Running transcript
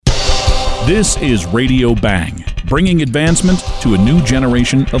This is Radio Bang, bringing advancement to a new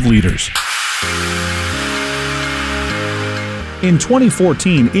generation of leaders. In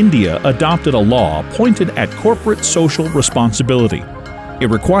 2014, India adopted a law pointed at corporate social responsibility. It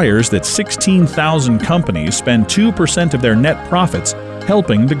requires that 16,000 companies spend 2% of their net profits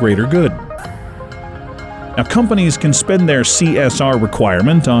helping the greater good. Now, companies can spend their CSR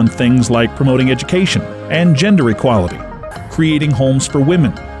requirement on things like promoting education and gender equality, creating homes for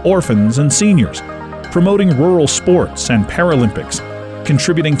women, orphans, and seniors, promoting rural sports and Paralympics,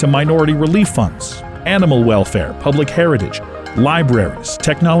 contributing to minority relief funds, animal welfare, public heritage, libraries,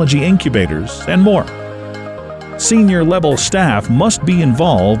 technology incubators, and more. Senior-level staff must be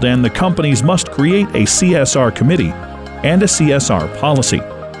involved, and the companies must create a CSR committee and a CSR policy.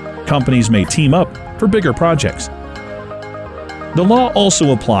 Companies may team up for bigger projects. The law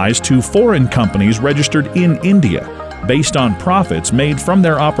also applies to foreign companies registered in India based on profits made from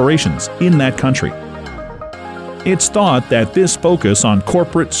their operations in that country. It's thought that this focus on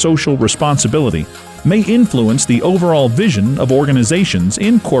corporate social responsibility may influence the overall vision of organizations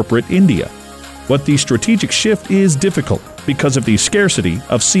in corporate India. But the strategic shift is difficult because of the scarcity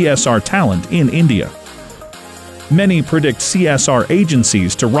of CSR talent in India. Many predict CSR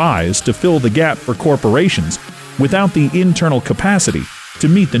agencies to rise to fill the gap for corporations without the internal capacity to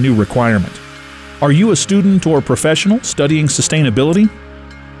meet the new requirement. Are you a student or professional studying sustainability?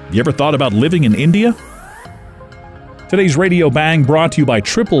 You ever thought about living in India? Today's Radio Bang brought to you by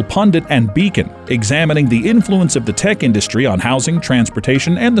Triple Pundit and Beacon, examining the influence of the tech industry on housing,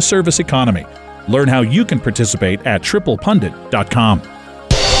 transportation, and the service economy. Learn how you can participate at triplepundit.com.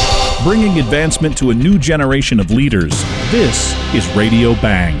 Bringing advancement to a new generation of leaders, this is Radio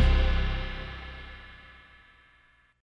Bang.